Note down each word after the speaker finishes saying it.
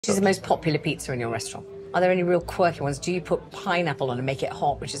Which is the most popular pizza in your restaurant? Are there any real quirky ones? Do you put pineapple on and make it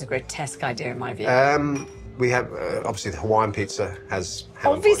hot, which is a grotesque idea in my view? We have, obviously, the Hawaiian pizza has...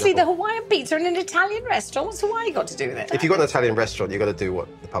 Obviously, the Hawaiian pizza in an Italian restaurant? What's Hawaii got to do with it? If you've got an Italian restaurant, you've got to do what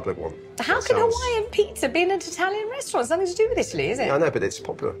the public want. How can Hawaiian pizza be in an Italian restaurant? It's nothing to do with Italy, is it? Yeah, I know, but it's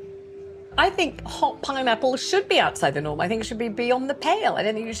popular. I think hot pineapple should be outside the norm. I think it should be beyond the pale. I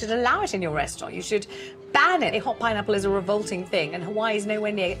don't think you should allow it in your restaurant. You should ban it. Hot pineapple is a revolting thing, and Hawaii is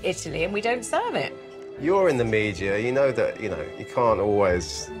nowhere near Italy, and we don't serve it. You're in the media. You know that, you can't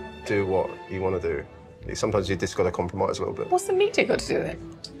always do what you want to do. Sometimes you just got to compromise a little bit. What's the media got to do with it?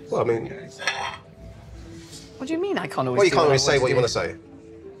 Well, I mean... What do you mean I can't always Well, you can't always say what you want to say. Yeah,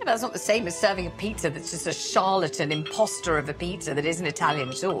 but that's not the same as serving a pizza that's just a charlatan imposter of a pizza that isn't Italian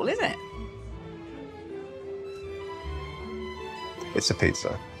at all, is it? It's a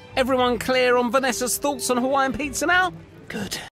pizza. Everyone clear on Vanessa's thoughts on Hawaiian pizza now? Good.